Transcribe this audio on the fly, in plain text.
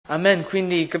Amen.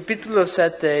 Quindi capitolo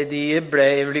 7 di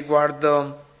Ebrei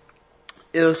riguardo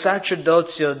il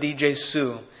sacerdozio di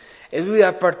Gesù. E lui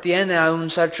appartiene a un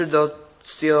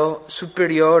sacerdozio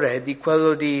superiore di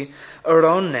quello di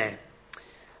Aarone.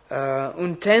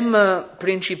 Un tema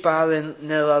principale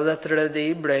nella lettera degli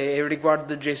Ebrei è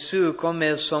riguardo Gesù come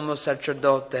il sommo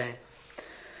sacerdote.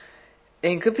 E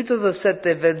in capitolo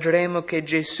 7 vedremo che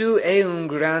Gesù è il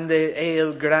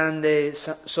grande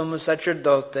sommo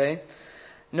sacerdote,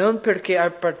 non perché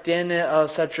appartiene al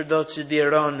sacerdozio di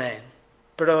Aarone,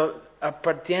 però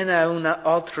appartiene a un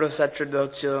altro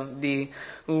sacerdozio di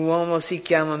un uomo si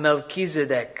chiama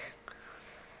Melchizedek.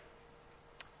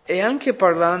 E anche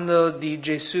parlando di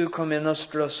Gesù come il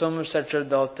nostro sommo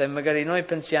sacerdote, magari noi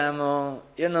pensiamo,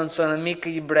 io non sono mica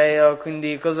ebreo,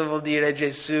 quindi cosa vuol dire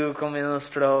Gesù come il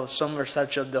nostro sommo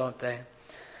sacerdote?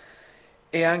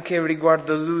 E anche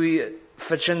riguardo lui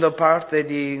facendo parte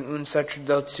di un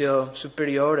sacerdozio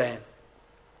superiore,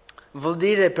 vuol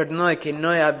dire per noi che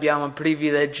noi abbiamo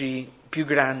privilegi più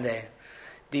grandi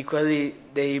di quelli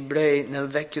dei ebrei nel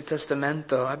Vecchio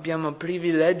Testamento. Abbiamo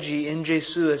privilegi in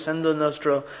Gesù, essendo il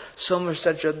nostro sommo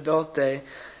sacerdote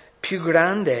più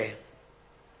grande.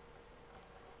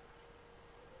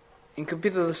 In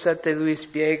capitolo 7 lui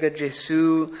spiega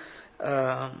Gesù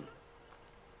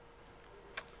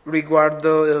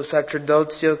riguardo il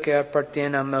sacerdozio che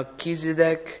appartiene a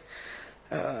Melchizedek.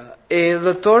 E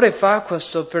l'autore fa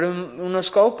questo per uno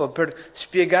scopo, per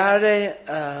spiegare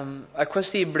a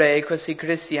questi ebrei, questi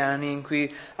cristiani in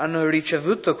cui hanno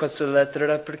ricevuto questa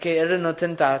lettera, perché erano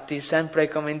tentati, sempre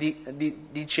come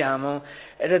diciamo,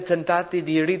 erano tentati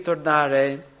di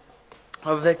ritornare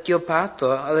al vecchio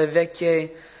patto, alle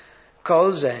vecchie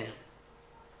cose.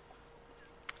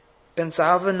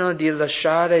 Pensavano di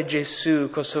lasciare Gesù,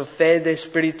 questa fede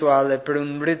spirituale, per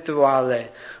un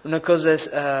rituale, una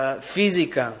cosa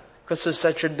fisica, questo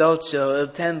sacerdozio,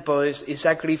 il tempo, i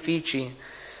sacrifici.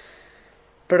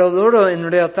 Però loro in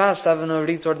realtà stavano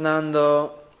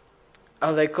ritornando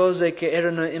alle cose che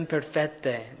erano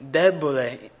imperfette,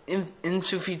 deboli,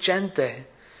 insufficienti,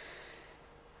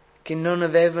 che non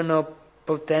avevano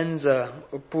potenza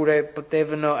oppure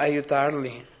potevano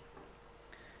aiutarli.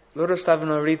 Loro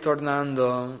stavano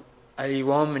ritornando agli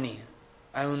uomini,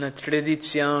 a una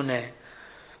tradizione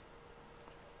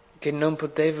che non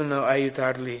potevano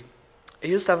aiutarli. E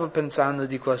io stavo pensando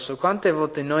di questo, quante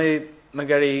volte noi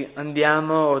magari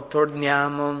andiamo o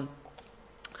torniamo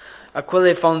a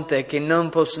quelle fonti che non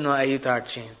possono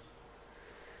aiutarci.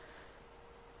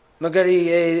 Magari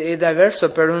è diverso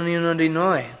per ognuno di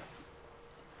noi.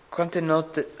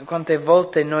 Quante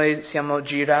volte noi siamo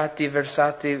girati,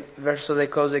 versati verso le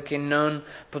cose che non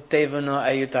potevano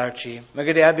aiutarci.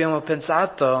 Magari abbiamo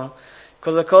pensato,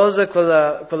 quella cosa,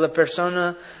 quella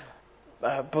persona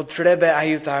potrebbe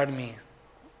aiutarmi.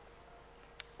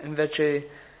 Invece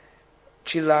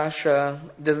ci lascia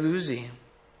delusi.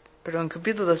 Però in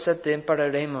capitolo 7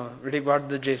 impareremo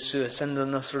riguardo Gesù, essendo il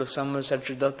nostro sommo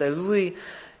sacerdote. Lui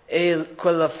è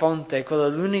quella fonte,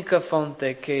 l'unica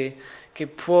fonte che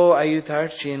può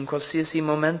aiutarci in qualsiasi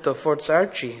momento,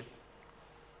 forzarci.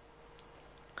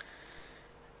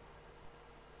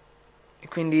 E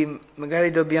quindi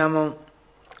magari dobbiamo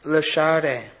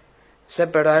lasciare,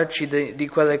 separarci di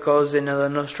quelle cose nella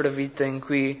nostra vita in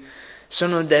cui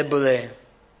sono debole,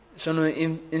 sono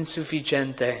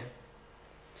insufficiente,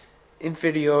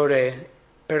 inferiore,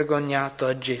 vergognato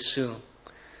a Gesù.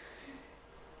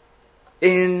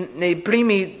 E nei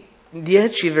primi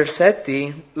 10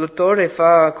 versetti l'autore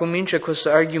comincia questo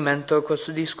argomento,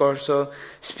 questo discorso,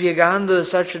 spiegando il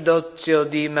sacerdozio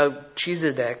di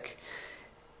Melchizedek.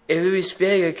 E lui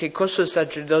spiega che questo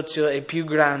sacerdozio è più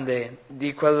grande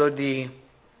di quello di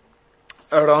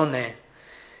Aarone.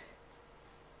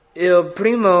 Il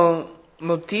primo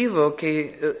motivo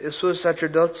che il suo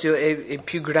sacerdozio è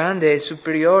più grande e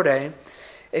superiore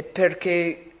è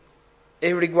perché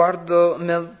è riguardo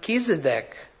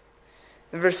Melchizedek.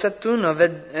 Versetto 1,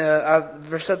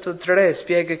 versetto 3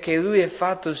 spiega che lui è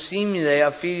fatto simile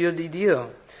al figlio di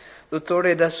Dio.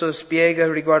 L'autore adesso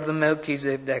spiega riguardo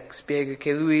Melchizedek, spiega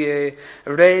che lui è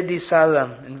re di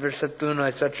Salem, in versetto 1, è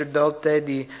sacerdote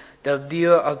del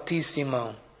Dio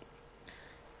Altissimo.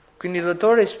 Quindi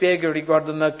l'autore spiega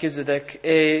riguardo Melchizedek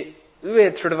e lui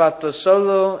è trovato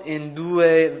solo in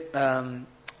 2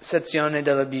 sezioni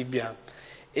della Bibbia.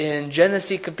 In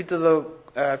Genesi capitolo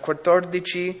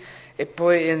 14 e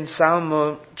poi in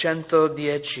Salmo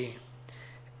 110.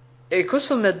 E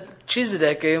questo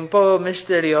Melchizedek è un po'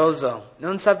 misterioso,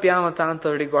 non sappiamo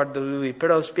tanto riguardo lui,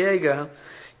 però spiega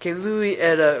che lui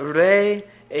era re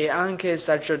e anche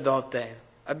sacerdote.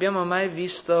 Abbiamo mai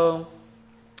visto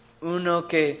uno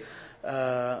che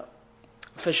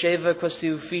faceva questi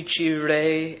uffici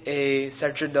re e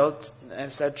sacerdote.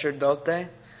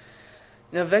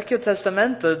 Nel Vecchio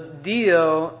Testamento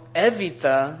Dio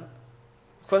evita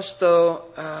questa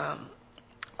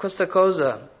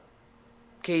cosa,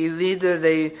 che i leader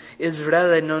di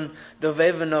Israele non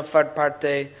dovevano far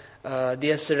parte di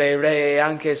essere re e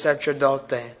anche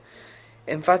sacerdote.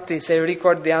 Infatti, se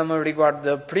ricordiamo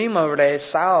riguardo il primo re,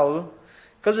 Saul,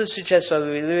 cosa è successo a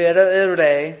lui? Lui era il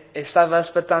re e stava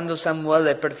aspettando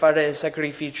Samuele per fare il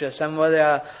sacrificio. Samuele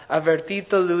ha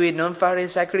avvertito lui non fare i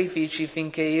sacrifici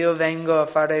finché io vengo a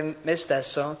fare me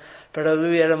stesso, però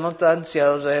lui era molto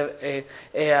ansioso e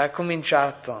ha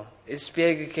cominciato. E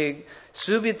spiega che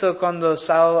subito quando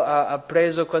Saul ha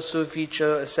preso questo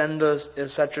ufficio, essendo il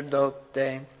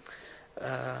sacerdote,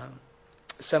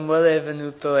 Samuele è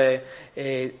venuto e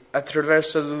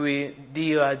attraverso lui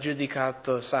Dio ha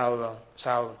giudicato Saul.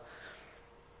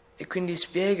 E quindi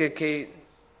spiega che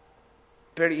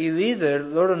per i leader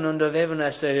loro non dovevano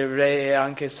essere re e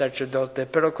anche sacerdote,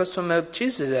 però questo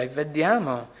Melchizedek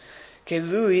vediamo che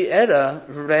lui era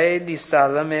re di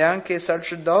Salem e anche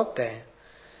sacerdote.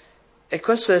 E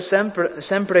questo è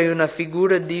sempre una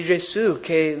figura di Gesù,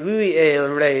 che lui è il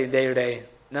re dei re,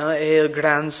 no? È il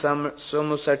gran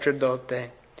sommo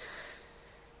sacerdote.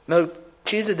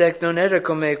 Melchizedek non era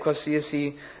come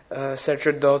qualsiasi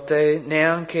sacerdote,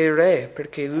 neanche re,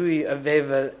 perché lui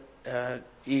aveva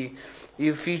gli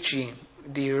uffici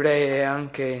di re e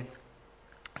anche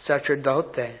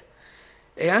sacerdote.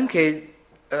 E anche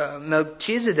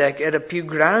Melchizedek era più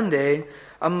grande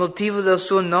a motivo del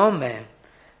suo nome.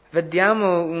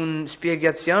 Vediamo una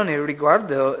spiegazione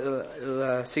riguardo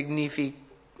la significa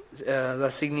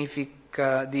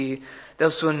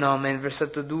del suo nome in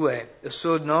versetto 2. Il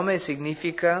suo nome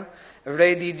significa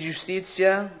re di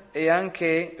giustizia e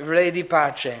anche re di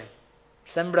pace.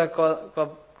 Sembra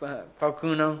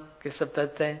qualcuno che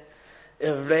sapete?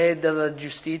 Il re della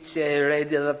giustizia e il re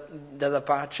della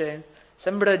pace.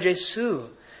 Sembra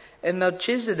Gesù. E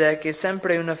Melchizedek è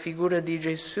sempre una figura di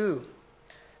Gesù.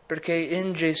 Perché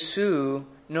in Gesù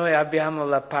noi abbiamo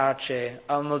la pace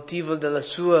al motivo della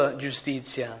sua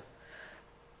giustizia.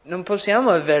 Non possiamo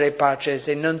avere pace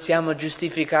se non siamo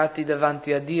giustificati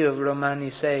davanti a Dio,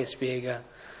 Romani 6 spiega.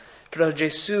 Però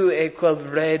Gesù è quel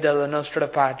re della nostra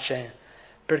pace,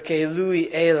 perché Lui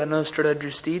è la nostra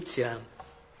giustizia.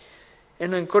 È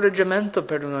un incoraggiamento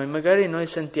per noi. Magari noi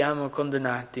sentiamo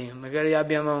condannati, magari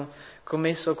abbiamo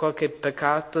commesso qualche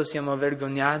peccato, siamo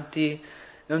vergognati,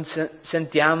 non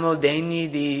sentiamo degni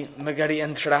di magari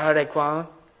entrare qua,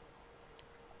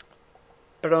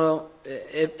 però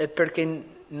è perché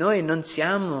noi non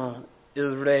siamo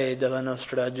il re della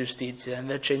nostra giustizia,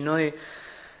 invece noi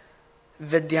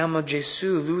vediamo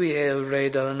Gesù, Lui è il re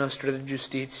della nostra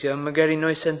giustizia. Magari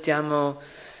noi sentiamo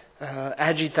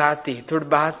agitati,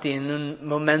 turbati in un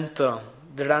momento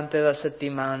durante la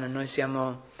settimana, noi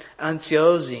siamo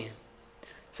ansiosi.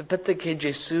 Sapete che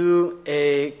Gesù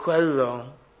è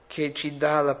quello che ci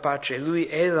dà la pace, Lui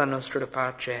è la nostra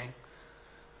pace.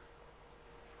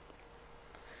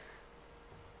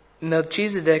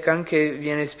 Melchizedek anche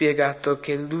viene spiegato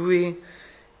che Lui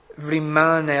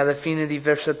rimane alla fine di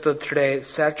versetto 3,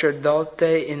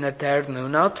 sacerdote in eterno.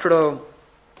 Un'altra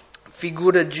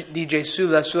figura di Gesù,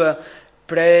 la sua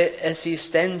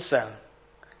preesistenza.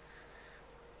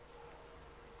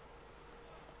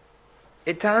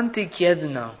 E tanti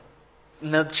chiedono,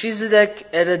 Melchizedek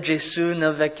era Gesù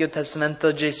nel Vecchio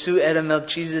Testamento, Gesù era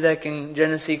Melchizedek in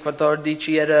Genesi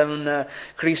 14, era una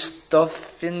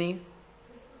cristofania.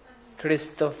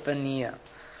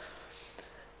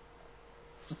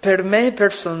 Per me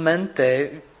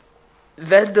personalmente,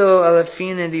 vedo alla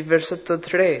fine di versetto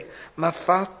 3, ma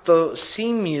fatto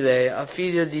simile al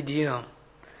Figlio di Dio.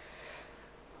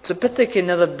 Sapete che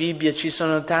nella Bibbia ci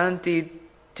sono tante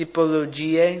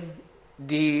tipologie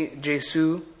di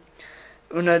Gesù?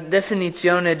 Una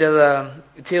definizione della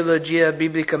teologia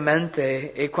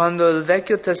biblicamente è quando il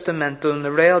Vecchio Testamento,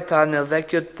 in realtà nel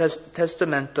Vecchio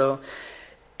Testamento,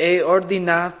 è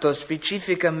ordinato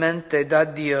specificamente da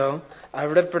Dio a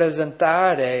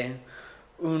rappresentare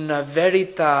una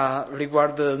verità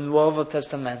riguardo il Nuovo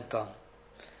Testamento.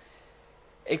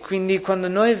 E quindi quando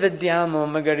noi vediamo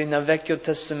magari nel Vecchio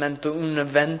Testamento un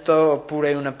evento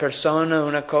oppure una persona,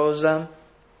 una cosa,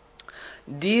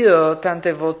 Dio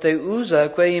tante volte usa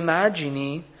quelle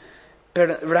immagini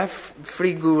per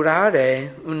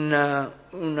raffigurare una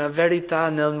verità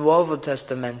nel Nuovo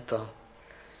Testamento.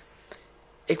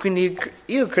 E quindi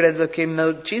io credo che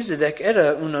Melchizedek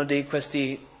era uno di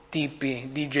questi tipi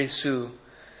di Gesù,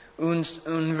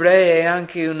 un re e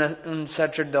anche un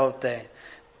sacerdote.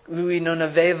 Lui non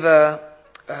aveva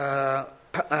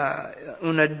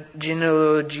una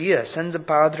genealogia senza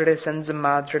padre, senza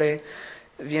madre.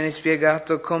 Viene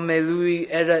spiegato come lui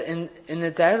era in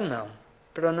eterno.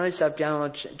 Però noi sappiamo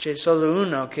c'è solo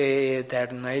uno che è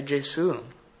eterno, è Gesù.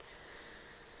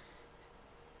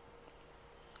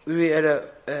 Lui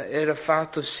era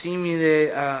fatto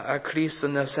simile a Cristo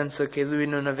nel senso che lui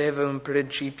non aveva un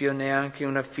principio neanche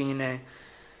una fine.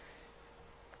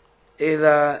 E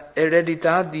la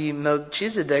eredità di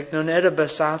Melchizedek non era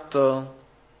basato,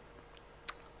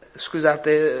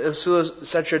 il suo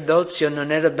sacerdozio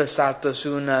non era basato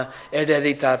su una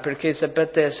eredità, perché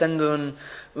sapete, essendo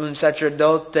un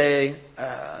sacerdote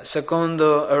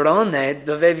secondo Aarone,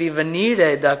 dovevi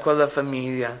venire da quella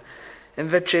famiglia.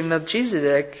 Invece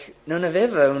Melchizedek non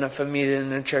aveva una famiglia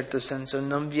in un certo senso,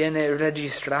 non viene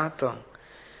registrato.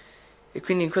 E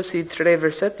quindi in questi 3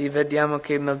 versetti vediamo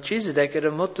che Melchizedek era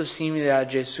molto simile a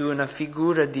Gesù, una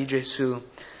figura di Gesù.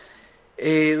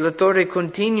 E l'autore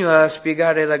continua a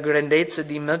spiegare la grandezza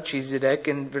di Melchizedek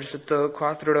in versetto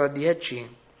 4 a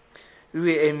 10.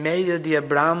 Lui è meglio di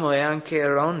Abramo e anche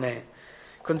Aarone.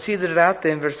 Considerate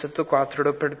in versetto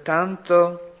 4,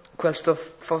 pertanto questo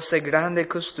fosse grande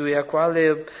costui a quale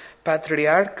il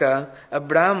patriarca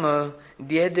Abramo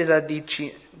diede la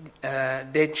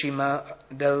decima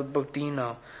del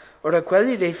bottino. Ora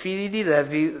quelli dei figli di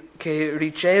Levi che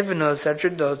ricevono il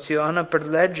sacerdozio hanno per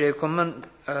legge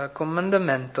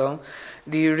comandamento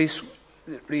di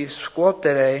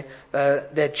riscuotere la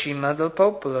decima del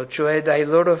popolo, cioè dai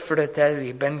loro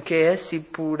fratelli, benché essi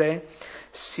pure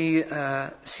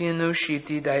siano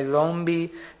usciti dai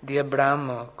lombi di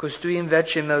Abramo. Costui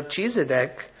invece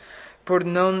Melchizedek, pur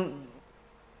non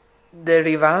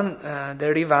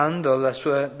derivando la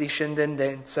sua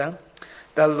discendenza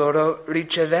da loro,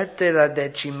 ricevette la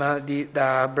decima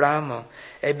da Abramo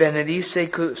e benedisse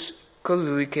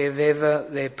colui che aveva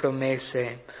le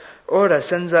promesse. Ora,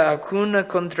 senza alcuna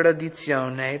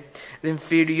contraddizione,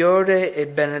 l'inferiore è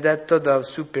benedetto dal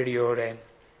superiore.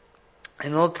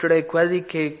 Inoltre, quelli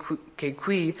che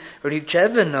qui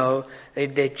ricevono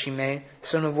le decime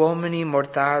sono uomini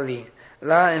mortali.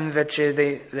 Là invece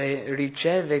le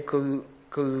riceve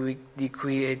colui di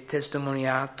cui è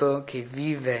testimoniato che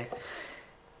vive.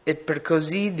 E per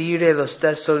così dire lo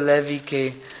stesso Levi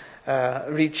che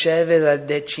riceve la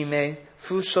decime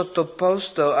fu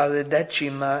sottoposto alla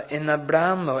decima in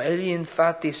Abramo. Egli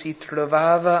infatti si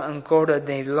trovava ancora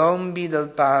nei lombi del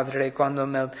padre quando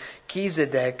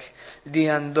Melchizedek gli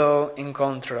andò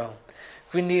incontro.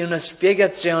 Quindi una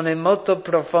spiegazione molto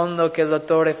profonda che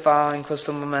l'autore fa in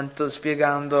questo momento,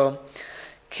 spiegando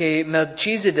che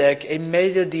Melchizedek è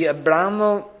meglio di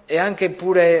Abramo e anche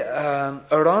pure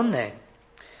Aarone.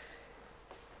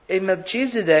 E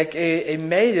Melchizedek è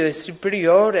meglio e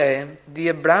superiore di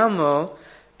Abramo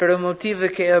per il motivo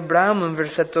che Abramo in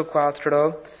versetto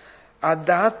 4 ha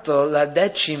dato la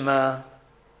decima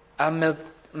a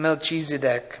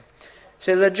Melchizedek.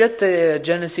 Se leggete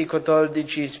Genesi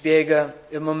 14 spiega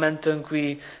il momento in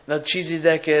cui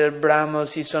Melchizedek e Abramo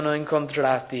si sono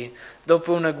incontrati.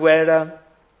 Dopo una guerra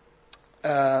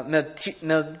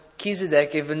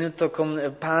Melchizedek è venuto con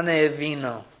il pane e il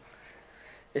vino.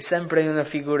 È sempre una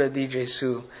figura di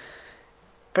Gesù.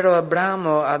 Però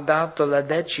Abramo ha dato la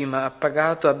decima, ha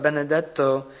pagato, ha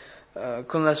benedetto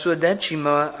con la sua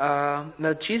decima a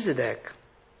Melchizedek.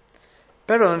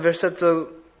 Però in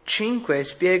versetto 5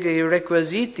 spiega i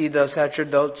requisiti del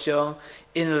sacerdozio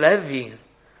in Levi.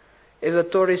 E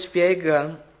l'autore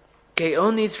spiega che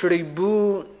ogni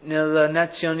tribù nella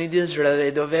nazione di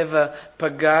Israele doveva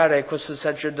pagare questo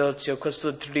sacerdozio,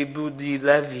 questa tribù di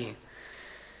Levi.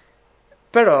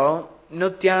 Però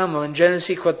notiamo in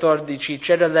Genesi 14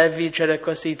 c'era Levi, c'era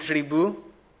queste tribù?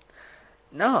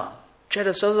 No,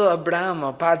 c'era solo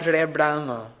Abramo, padre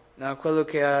Abramo, no? Quello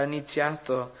che ha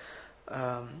iniziato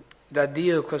da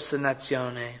Dio questa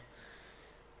nazione.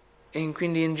 E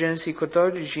quindi in Genesi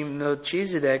 14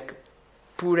 Melchizedek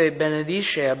pure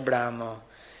benedice Abramo.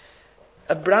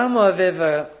 Abramo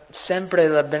aveva sempre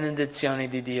la benedizione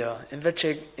di Dio.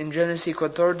 Invece in Genesi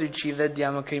 14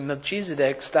 vediamo che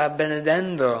Melchizedek sta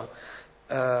benedendo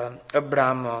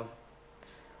Abramo,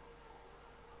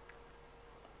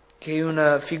 che è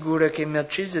una figura che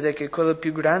Melchizedek è quello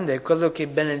più grande, è quello che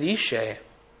benedice.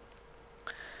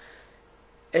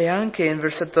 E anche in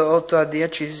versetto 8 a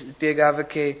 10 spiegava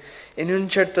che in un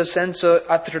certo senso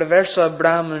attraverso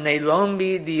Abramo, nei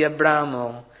lombi di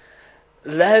Abramo,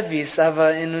 Levi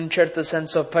stava in un certo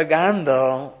senso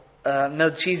pagando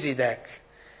Melchizedek.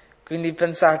 Quindi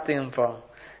pensate un po'.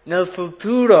 Nel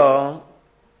futuro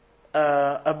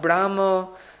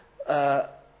Abramo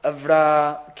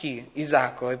avrà chi?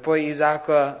 Isacco, e poi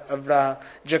Isacco avrà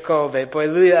Giacobbe, poi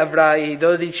lui avrà i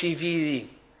 12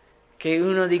 figli, che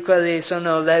uno di quelli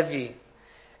sono Levi.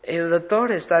 E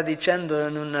l'autore sta dicendo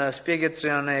in una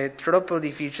spiegazione troppo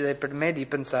difficile per me di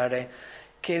pensare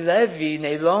che Levi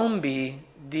nei lombi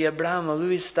di Abramo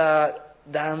lui sta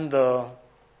dando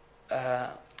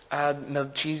a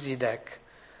Melchizedek.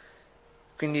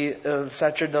 Quindi il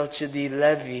sacerdozio di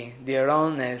Levi, di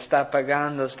Aarone, sta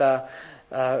pagando, sta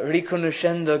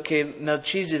riconoscendo che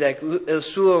Melchizedek, il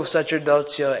suo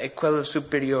sacerdozio è quello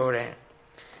superiore.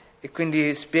 E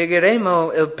quindi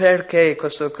spiegheremo il perché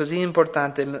questo è così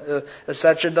importante, il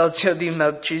sacerdozio di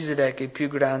Melchizedek è più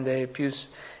grande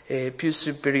e più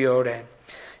superiore.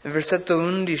 Nel versetto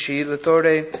 11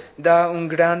 l'autore dà un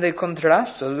grande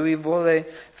contrasto, lui vuole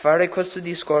fare questo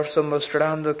discorso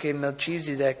mostrando che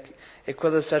Melchizedek è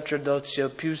quello sacerdozio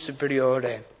più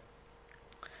superiore.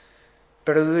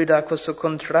 Però lui dà questo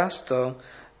contrasto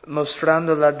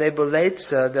mostrando la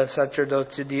debolezza del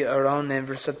sacerdozio di Aarone nel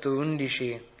versetto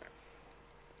 11.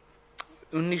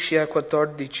 11 a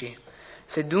 14.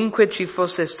 Se dunque ci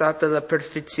fosse stata la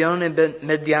perfezione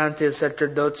mediante il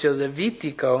sacerdozio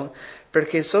levitico,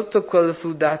 perché sotto quello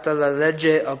fu data la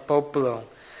legge al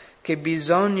popolo, che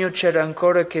bisogno c'era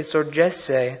ancora che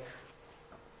sorgesse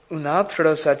un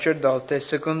altro sacerdote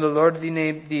secondo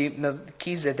l'ordine di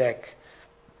Melchizedek,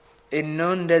 e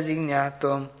non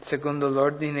designato secondo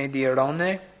l'ordine di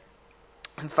Aarone?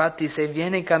 Infatti, se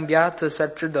viene cambiato il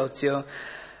sacerdozio,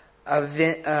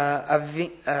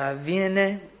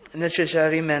 avviene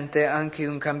necessariamente anche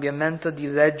un cambiamento di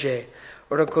legge.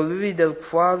 Ora colui del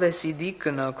quale si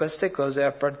dicono queste cose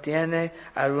appartiene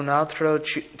ad un'altra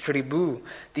tribù,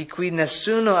 di cui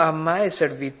nessuno ha mai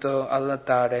servito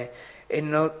all'altare. È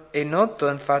noto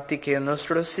infatti che il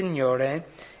nostro Signore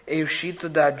è uscito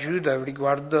da Giuda,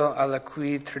 riguardo alla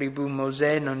cui tribù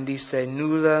Mosè non disse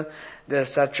nulla del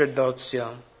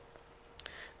sacerdozio.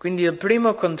 Quindi il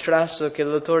primo contrasto che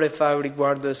l'autore fa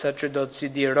riguardo al sacerdozio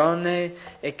di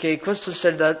Aarone è che questo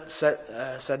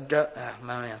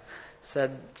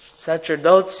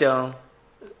sacerdozio,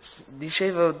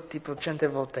 dicevo tipo 100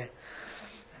 volte,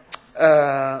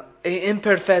 è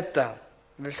imperfetta.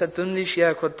 Versetto 11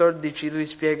 a 14 lui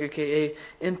spiega che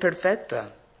è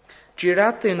imperfetta.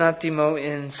 Girate un attimo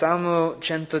in Salmo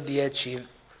 110.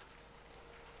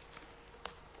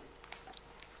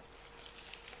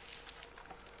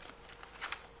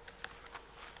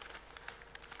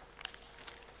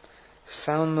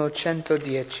 Salmo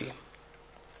 110.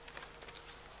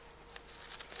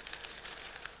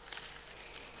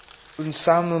 Un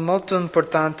salmo molto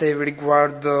importante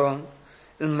riguardo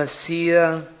il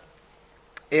Messia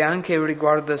e anche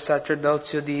riguardo il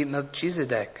sacerdozio di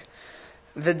Melchizedek.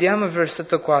 Vediamo il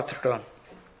versetto 4.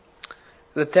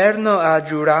 L'Eterno ha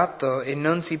giurato e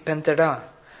non si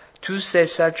pentirà. Tu sei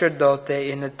sacerdote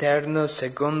in eterno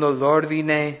secondo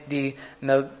l'ordine di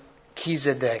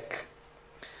Melchizedek.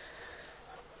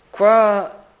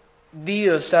 Qua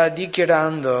Dio sta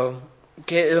dichiarando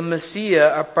che il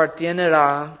Messia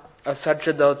appartienerà al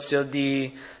sacerdozio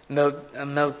di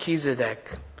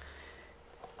Melchizedek.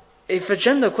 E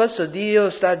facendo questo Dio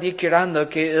sta dichiarando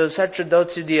che il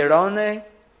sacerdozio di Aarone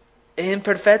è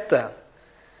imperfetta.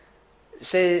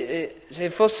 Se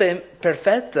fosse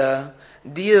perfetta,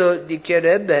 Dio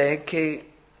dichiarerebbe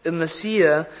che il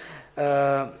Messia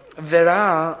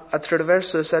verrà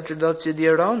attraverso il sacerdozio di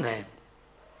Aarone.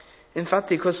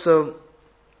 Infatti questa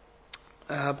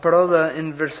parola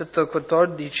in versetto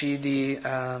 14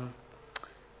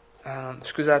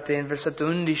 in versetto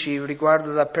 11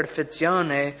 riguardo la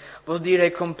perfezione vuol dire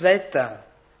completa,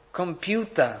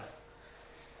 compiuta.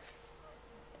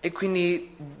 E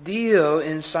quindi Dio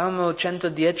in Salmo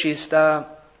 110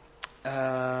 sta,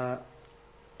 come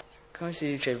si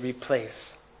dice,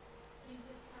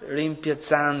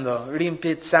 rimpiazzando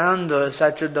il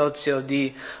sacerdozio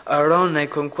di Aarone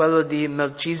con quello di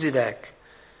Melchizedek.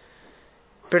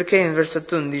 Perché in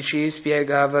versetto 11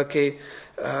 spiegava che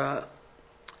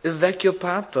il vecchio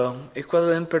patto è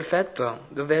quello imperfetto,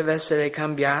 doveva essere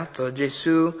cambiato.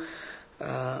 Gesù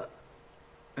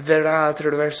verrà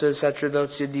attraverso il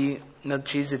sacerdozio di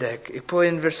Melchizedek. E poi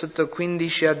in versetto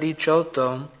 15 a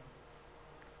 18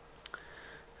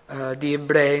 di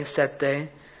Ebrei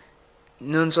 7,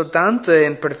 non soltanto è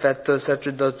imperfetto il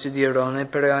sacerdozio di Aarone,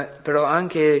 però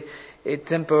anche è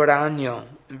temporaneo.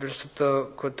 In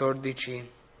versetto 14.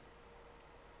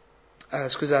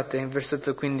 In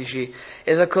versetto 15,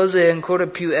 e la cosa è ancora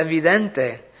più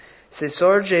evidente. Se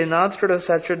sorge un altro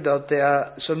sacerdote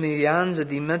a somiglianza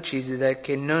di Melchizedek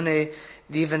che non è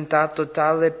diventato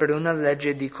tale per una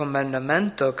legge di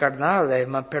comandamento carnale,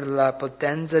 ma per la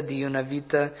potenza di una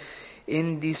vita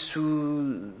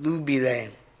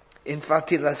indissolubile.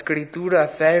 Infatti la scrittura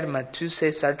afferma: tu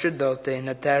sei sacerdote in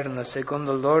eterno,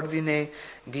 secondo l'ordine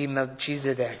di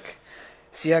Melchisedec.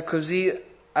 Sia così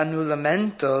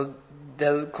annullamento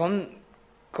del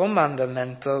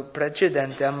comandamento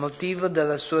precedente a motivo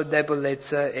della sua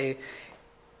debolezza e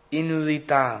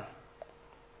inutilità.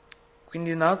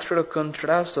 Quindi un altro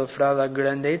contrasto fra la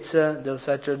grandezza del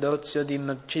sacerdozio di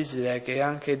Melchisedec e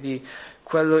anche di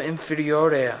quello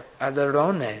inferiore ad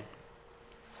Aarone.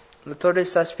 L'autore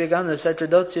sta spiegando il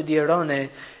sacerdozio di Aarone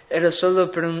era solo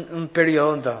per un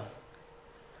periodo.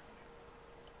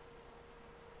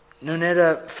 Non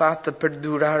era fatto per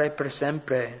durare per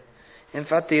sempre.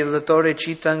 Infatti l'autore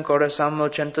cita ancora Salmo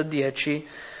 110,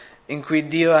 in cui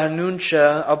Dio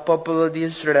annuncia al popolo di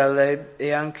Israele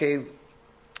e anche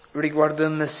riguardo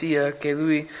il Messia che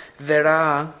lui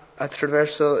verrà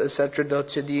attraverso il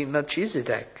sacerdozio di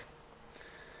Melchisedec.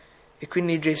 E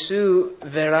quindi Gesù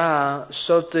verrà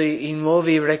sotto i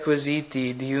nuovi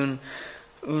requisiti di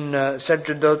un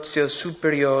sacerdozio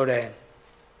superiore.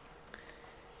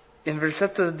 In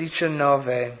versetto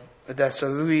 19, adesso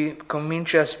lui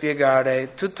comincia a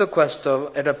spiegare tutto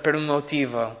questo era per un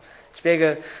motivo.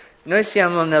 Spiega, noi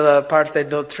siamo nella parte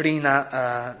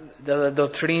della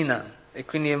dottrina e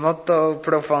quindi è molto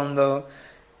profondo,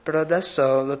 però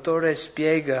adesso l'autore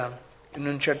spiega, in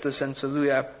un certo senso lui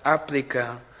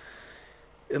applica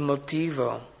il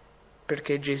motivo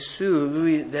perché Gesù,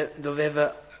 lui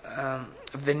doveva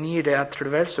venire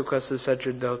attraverso questo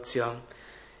sacerdozio.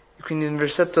 Quindi in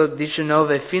versetto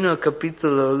 19 fino al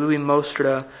capitolo lui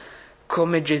mostra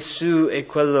come Gesù è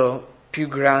quello più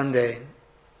grande,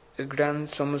 il gran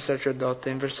sommo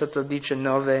sacerdote. In versetto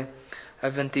 19 a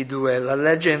 22 la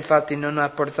legge infatti non ha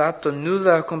portato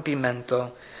nulla a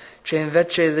compimento, c'è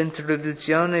invece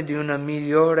l'introduzione di una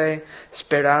migliore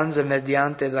speranza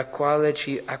mediante la quale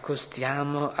ci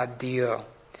accostiamo a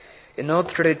Dio.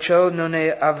 Inoltre ciò non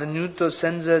è avvenuto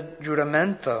senza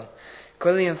giuramento.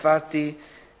 Quelli infatti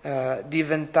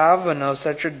diventavano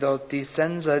sacerdoti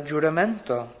senza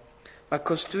giuramento, ma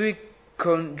costui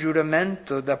con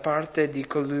giuramento da parte di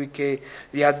colui che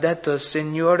gli ha detto: il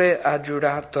Signore ha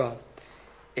giurato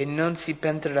e non si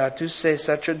pentirà, tu sei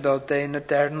sacerdote in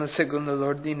eterno secondo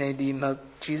l'ordine di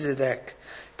Melchisedec.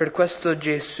 Per questo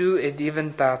Gesù è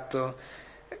diventato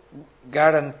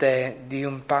garante di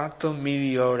un patto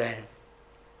migliore.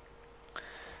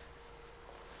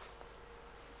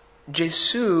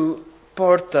 Gesù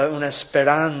porta una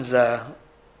speranza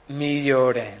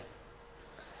migliore.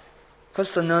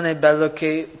 Questo non è bello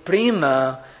che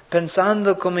prima,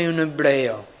 pensando come un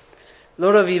ebreo,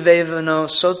 loro vivevano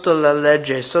sotto la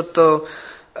legge, sotto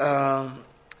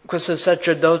questo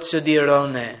sacerdozio di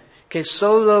Aarone, che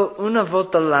solo una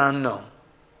volta all'anno,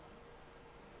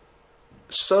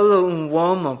 solo un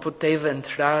uomo poteva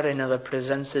entrare nella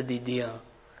presenza di Dio.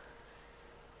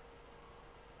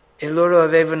 E loro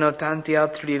avevano tanti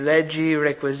altri leggi,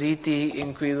 requisiti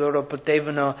in cui loro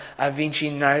potevano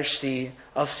avvicinarsi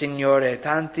al Signore,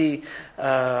 tanti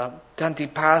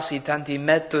passi, tanti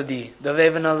metodi,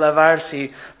 dovevano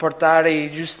lavarsi, portare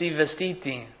i giusti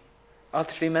vestiti,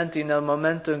 altrimenti nel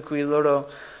momento in cui loro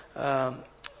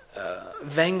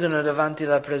vengono davanti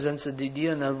alla presenza di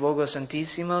Dio nel luogo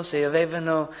santissimo, se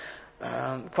avevano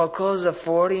qualcosa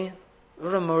fuori,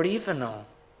 loro morivano.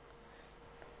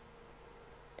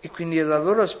 E quindi la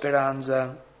loro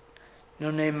speranza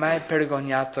non è mai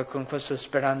vergognata con questa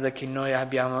speranza che noi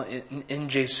abbiamo in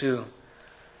Gesù.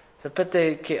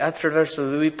 Sapete che attraverso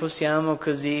Lui possiamo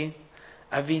così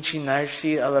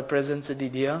avvicinarci alla presenza di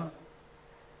Dio?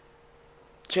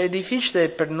 Cioè è difficile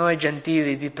per noi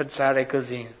gentili di pensare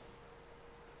così.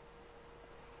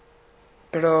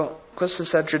 Però questo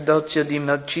sacerdozio di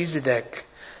Melchisedec,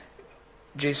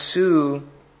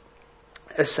 Gesù,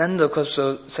 essendo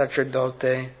questo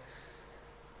sacerdote,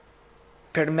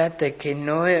 permette che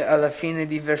noi alla fine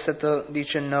di versetto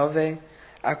 19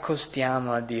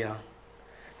 accostiamo a Dio.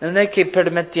 Non è che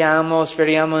permettiamo,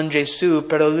 speriamo in Gesù,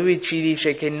 però Lui ci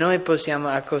dice che noi possiamo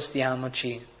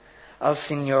accostiamoci al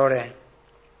Signore.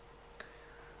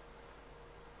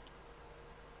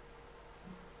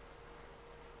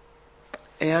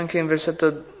 E anche in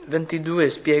versetto 22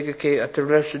 spiega che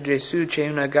attraverso Gesù c'è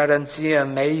una garanzia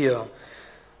meglio.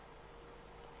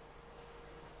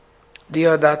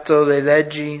 Dio ha dato le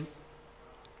leggi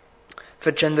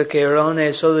facendo che Aarone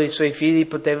e solo i suoi figli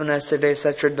potevano essere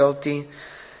sacerdoti,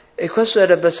 e questo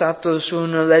era basato su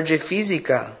una legge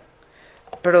fisica.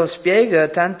 Però spiega,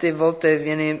 tante volte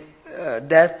viene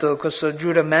detto questo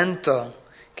giuramento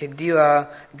che Dio ha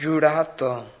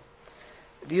giurato.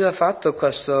 Dio ha fatto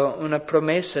questo, una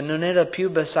promessa, non era più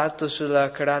basato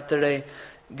sul carattere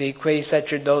di quei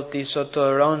sacerdoti sotto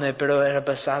Aarone, però era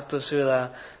basato sul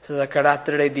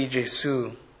carattere di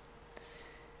Gesù.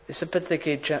 E sapete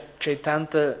che c'è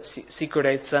tanta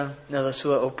sicurezza nella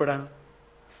sua opera,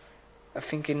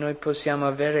 affinché noi possiamo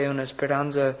avere una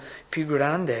speranza più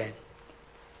grande.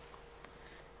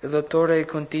 L'autore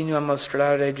continua a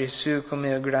mostrare Gesù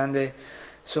come il grande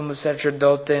sommo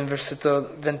sacerdote in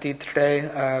versetto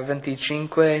 23 a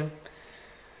 25.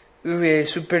 Lui è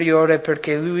superiore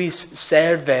perché lui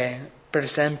serve per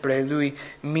sempre, lui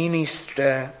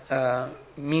ministra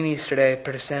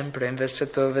per sempre in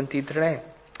versetto 23.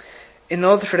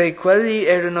 Inoltre quelli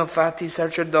erano fatti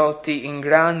sacerdoti in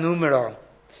gran numero,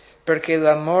 perché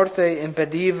la morte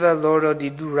impediva loro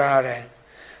di durare,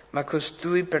 ma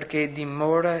costui perché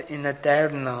dimora in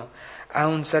eterno ha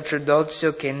un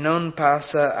sacerdozio che non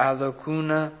passa ad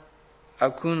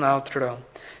alcun altro,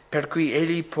 per cui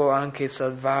egli può anche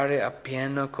salvare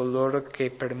appieno coloro che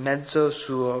per mezzo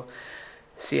suo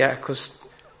si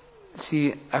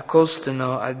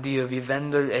accostano a Dio,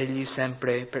 vivendo egli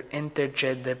sempre per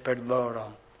intercedere per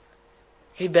loro.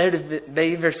 Che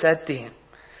bei versetti!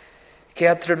 Che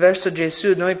attraverso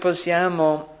Gesù noi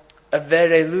possiamo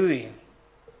avere Lui.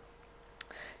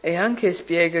 E anche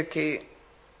spiega che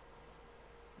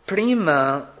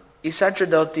prima i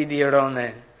sacerdoti di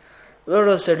Aarone,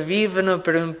 loro servivano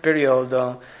per un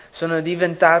periodo, sono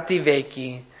diventati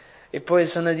vecchi e poi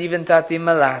sono diventati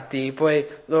malati, poi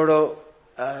loro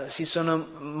si sono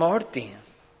morti.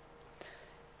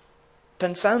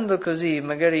 Pensando così,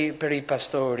 magari per i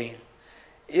pastori,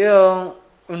 io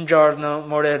un giorno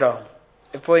morirò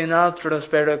e poi un altro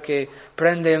spero che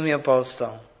prenda il mio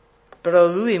posto, però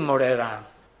lui morirà.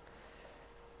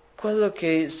 Quello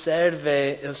che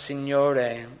serve il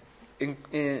Signore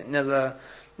nella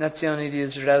nazione di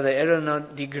Israele erano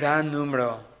di gran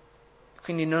numero,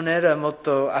 quindi non era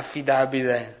molto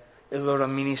affidabile il loro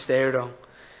ministero.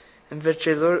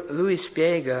 Invece lui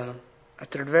spiega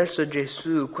attraverso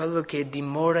Gesù quello che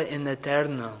dimora in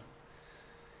eterno.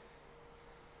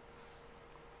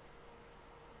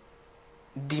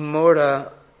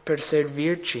 Dimora per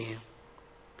servirci.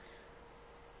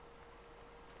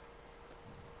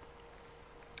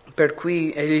 Per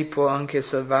cui egli può anche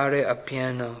salvare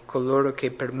appieno coloro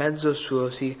che per mezzo suo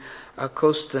si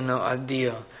accostano a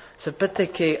Dio.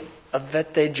 Sapete che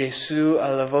avete Gesù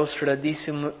alla vostra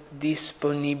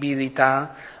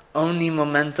disponibilità ogni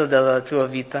momento della tua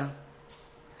vita?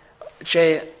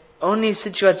 Cioè, ogni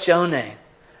situazione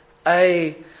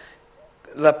hai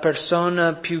la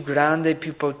persona più grande,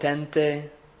 più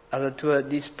potente alla tua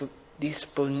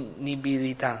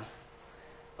disponibilità.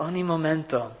 Ogni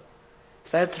momento.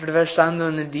 Stai attraversando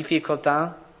una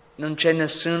difficoltà? Non c'è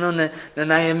nessuno, non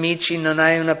hai amici, non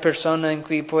hai una persona in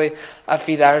cui puoi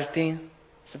affidarti?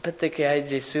 Sapete che hai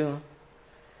Gesù?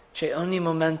 Cioè ogni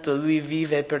momento Lui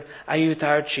vive per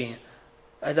aiutarci,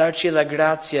 a darci la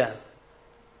grazia,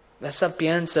 la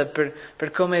sapienza per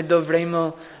come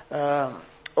dovremo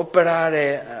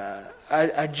operare,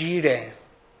 agire.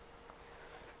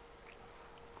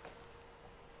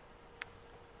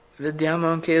 Vediamo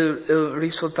anche il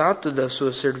risultato del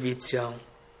suo servizio.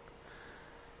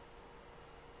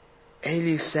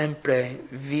 Egli sempre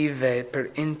vive per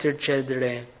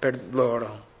intercedere per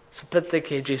loro. Sapete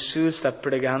che Gesù sta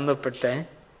pregando per te?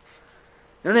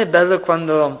 Non è bello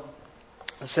quando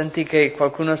senti che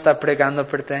qualcuno sta pregando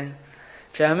per te?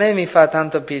 Cioè a me mi fa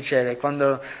tanto piacere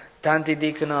quando tanti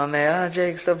dicono a me,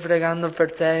 Jake, sto pregando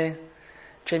per te.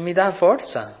 Cioè mi dà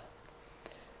forza.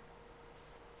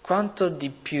 Quanto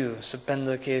di più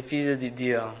sapendo che il Figlio di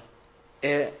Dio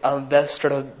è al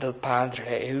destro del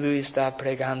Padre e Lui sta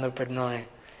pregando per noi.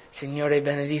 Signore,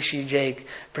 benedici Jake,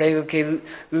 prego che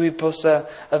lui possa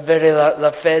avere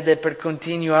la fede per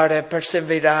continuare a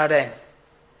perseverare.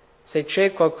 Se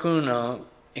c'è qualcuno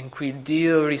in cui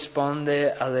Dio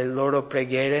risponde alle loro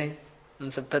preghiere, non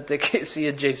sapete che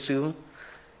sia Gesù?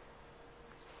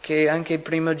 Che anche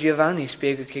primo Giovanni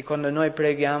spiega che quando noi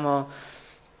preghiamo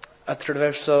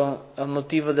attraverso il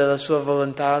motivo della sua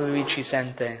volontà, Lui ci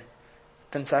sente.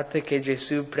 Pensate che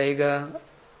Gesù prega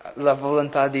la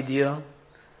volontà di Dio?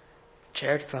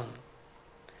 Certo.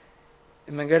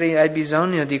 E magari hai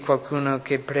bisogno di qualcuno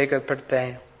che prega per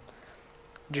te.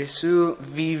 Gesù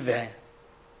vive,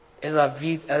 è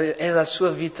la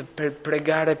sua vita per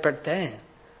pregare per te.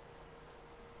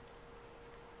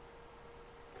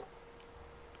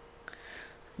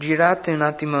 Girate un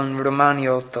attimo in Romani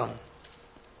 8.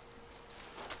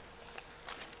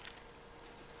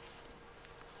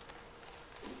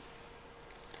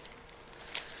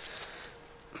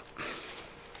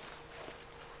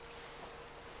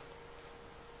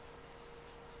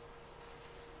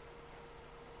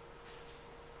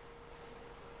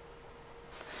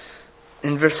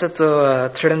 In versetto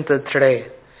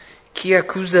 33, chi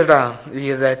accuserà gli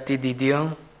eletti di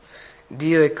Dio?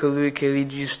 Dio è colui che li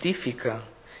giustifica.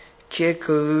 Chi è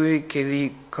colui che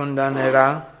li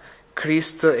condannerà?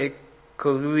 Cristo è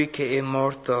colui che è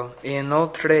morto e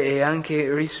inoltre è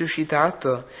anche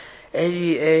risuscitato.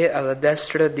 Egli è alla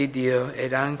destra di Dio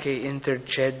ed anche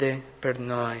intercede per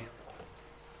noi.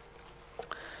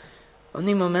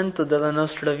 Ogni momento della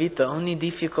nostra vita, ogni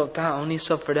difficoltà, ogni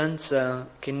sofferenza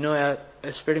che noi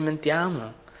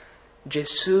sperimentiamo,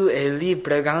 Gesù è lì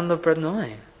pregando per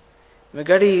noi.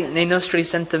 Magari nei nostri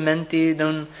sentimenti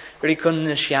non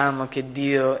riconosciamo che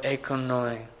Dio è con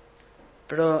noi,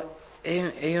 però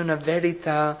è una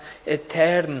verità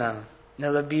eterna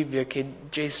nella Bibbia che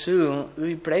Gesù,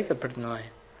 Lui prega per noi.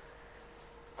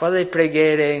 Quale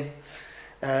preghiere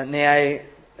ne hai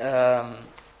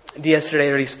di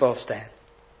essere risposte?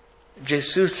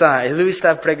 Gesù sa e Lui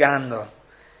sta pregando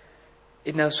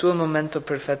e nel suo momento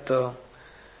perfetto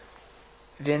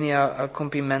vieni al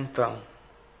compimento.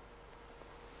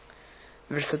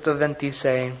 Versetto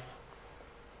 26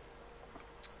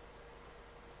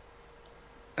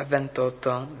 a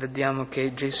 28 vediamo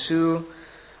che Gesù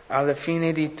alla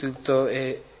fine di tutto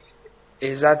è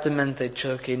esattamente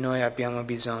ciò che noi abbiamo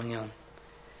bisogno.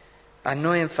 A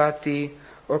noi infatti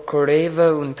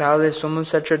occorreva un tale sommo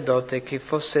sacerdote che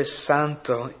fosse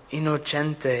santo,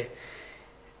 innocente,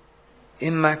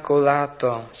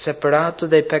 immacolato, separato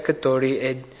dai peccatori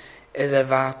ed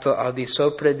elevato al di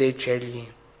sopra dei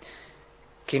cieli,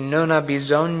 che non ha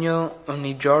bisogno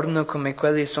ogni giorno come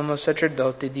quelli sommo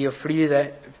sacerdoti di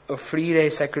offrire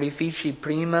sacrifici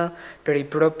prima per i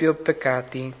propri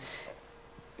peccati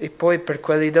e poi per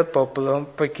quelli del popolo,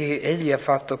 poiché egli ha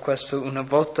fatto questo una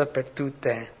volta per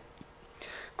tutte,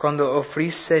 quando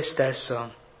offrì se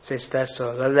stesso.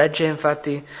 La legge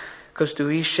infatti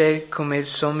costruisce come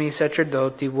sommi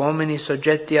sacerdoti uomini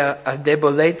soggetti a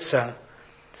debolezza,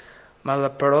 ma la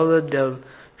parola del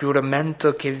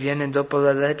giuramento che viene dopo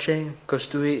la legge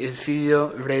costruì il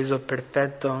Figlio reso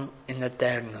perfetto in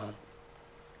eterno.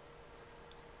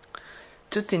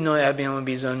 Tutti noi abbiamo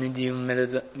bisogno di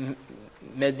un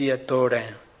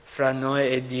mediatore fra noi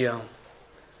e Dio.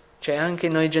 Cioè anche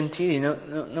noi gentili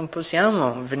non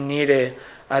possiamo venire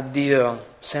a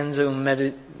Dio senza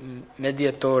un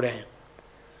mediatore.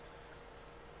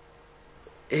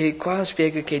 E qua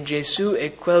spiega che Gesù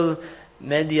è quel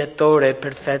mediatore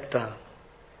perfetto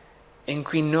in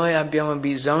cui noi abbiamo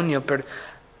bisogno per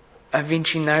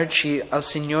avvicinarci al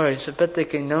Signore. Sapete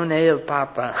che non è il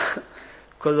Papa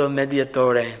quello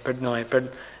mediatore per noi,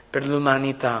 per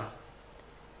l'umanità.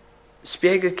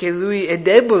 Spiega che Lui è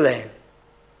debole.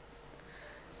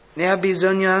 Ne ha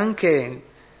bisogno anche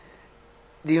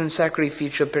di un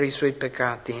sacrificio per i suoi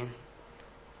peccati.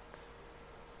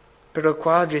 Però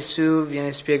qua Gesù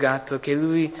viene spiegato che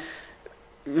lui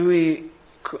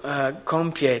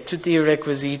compie tutti i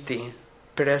requisiti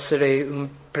per essere un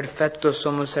perfetto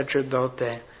sommo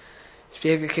sacerdote.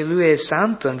 Spiega che Lui è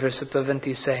santo in versetto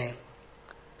 26.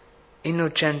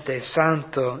 Innocente,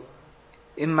 santo,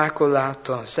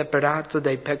 immacolato, separato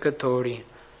dai peccatori.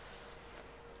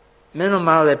 Meno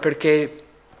male perché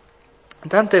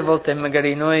tante volte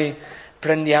magari noi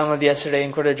prendiamo di essere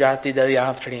incoraggiati dagli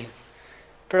altri,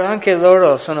 però anche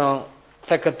loro sono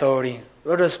peccatori,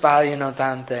 loro sbagliano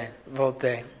tante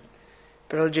volte,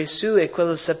 però Gesù è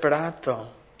quello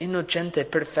separato, innocente,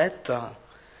 perfetto.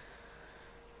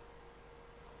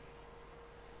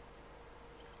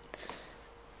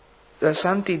 La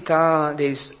santità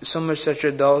dei sommi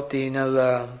sacerdoti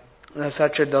nel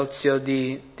sacerdozio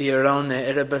di Aarone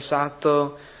era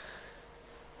basato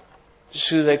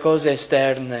sulle cose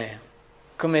esterne,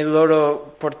 come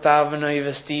loro portavano i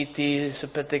vestiti,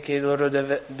 sapete che loro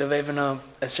dovevano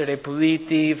essere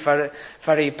puliti,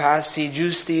 fare i passi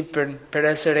giusti per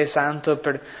essere santo,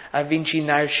 per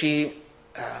avvicinarsi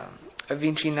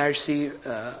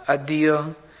a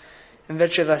Dio.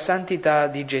 Invece la santità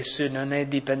di Gesù non è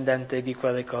dipendente di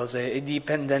quelle cose, è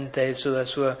dipendente sul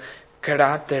suo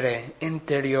carattere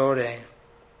interiore.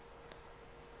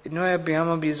 E noi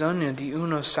abbiamo bisogno di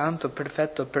uno santo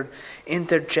perfetto per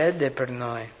intercedere per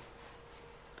noi.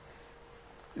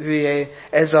 Lui è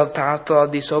esaltato al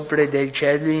di sopra dei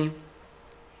cieli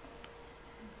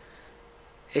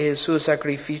e il suo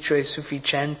sacrificio è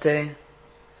sufficiente.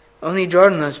 Ogni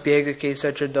giorno spiega che i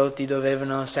sacerdoti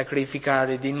dovevano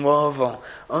sacrificare di nuovo,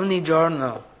 ogni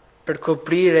giorno, per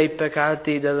coprire i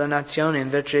peccati della nazione.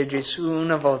 Invece Gesù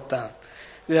una volta,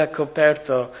 Lui ha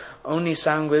coperto ogni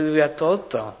sangue, Lui ha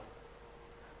tolto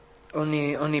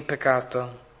ogni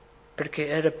peccato, perché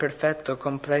era perfetto,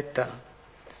 completa.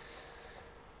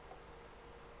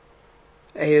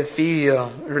 e il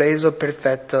Figlio reso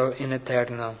perfetto in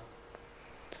eterno.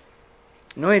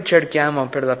 Noi cerchiamo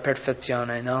per la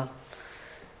perfezione, no?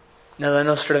 Nella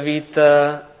nostra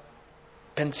vita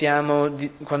pensiamo,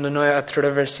 quando noi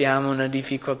attraversiamo una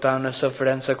difficoltà, una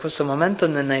sofferenza, questo momento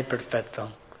non è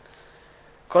perfetto.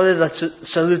 Qual è la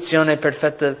soluzione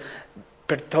perfetta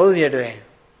per togliere?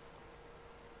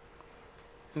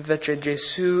 Invece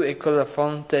Gesù è quella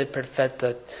fonte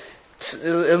perfetta.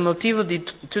 Il motivo di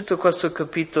tutto questo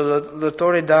capitolo,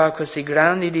 l'autore dà questi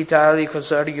grandi dettagli,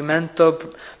 questo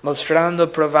argomento mostrando,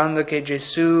 provando che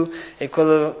Gesù è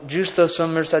quello giusto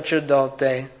sommo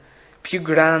sacerdote, più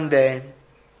grande,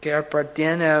 che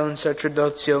appartiene a un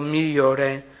sacerdozio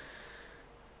migliore,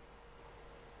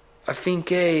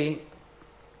 affinché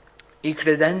i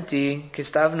credenti che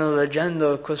stavano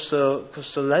leggendo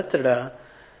questa lettera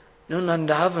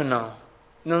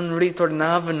non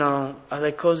ritornavano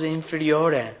alle cose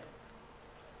inferiori,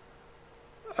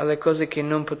 alle cose che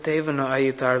non potevano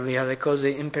aiutarli, alle cose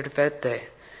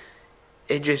imperfette.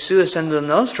 E Gesù, essendo il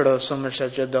nostro sommo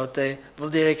sacerdote, vuol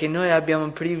dire che noi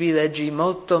abbiamo privilegi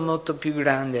molto, molto più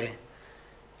grandi,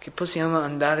 che possiamo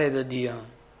andare da Dio,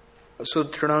 sul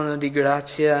trono di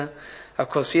grazia, a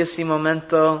qualsiasi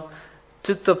momento,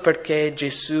 tutto perché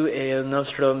Gesù è il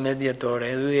nostro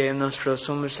mediatore, Lui è il nostro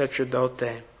sommo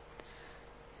sacerdote.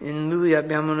 In Lui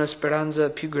abbiamo una speranza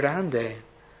più grande.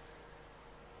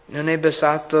 Non è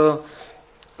basato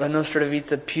la nostra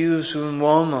vita più su un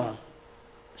uomo,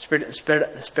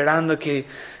 sperando che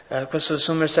questo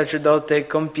sommo sacerdote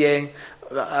compie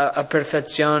a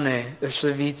perfezione il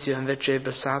servizio, invece è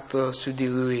basato su di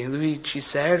Lui. Lui ci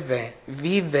serve,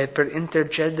 vive per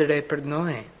intercedere per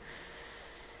noi.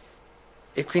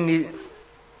 E quindi,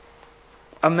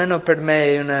 almeno per me,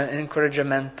 è un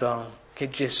incoraggiamento che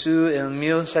Gesù è il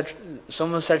mio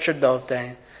sommo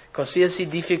sacerdote, qualsiasi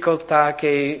difficoltà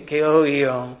che ho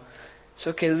io,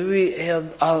 so che Lui è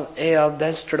al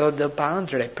destro del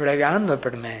Padre, pregando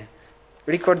per me.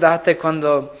 Ricordate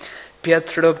quando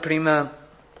Pietro, prima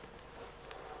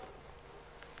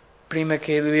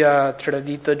che lui ha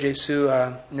tradito Gesù,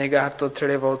 ha negato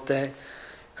 3 volte,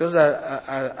 cosa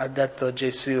ha detto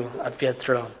Gesù a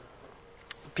Pietro?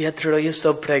 Pietro, io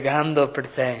sto pregando per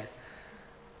te,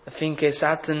 affinché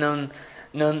Satana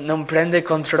non prende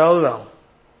controllo.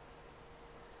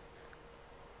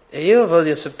 E io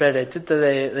voglio sapere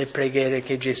tutte le preghiere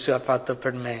che Gesù ha fatto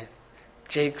per me.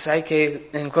 Cioè, sai che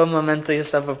in quel momento io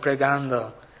stavo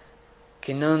pregando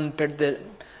che non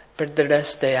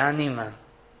perdereste anima.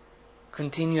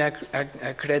 Continui a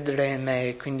credere in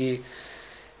me, quindi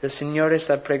il Signore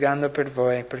sta pregando per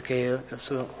voi perché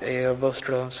è il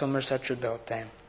vostro sommo sacerdote.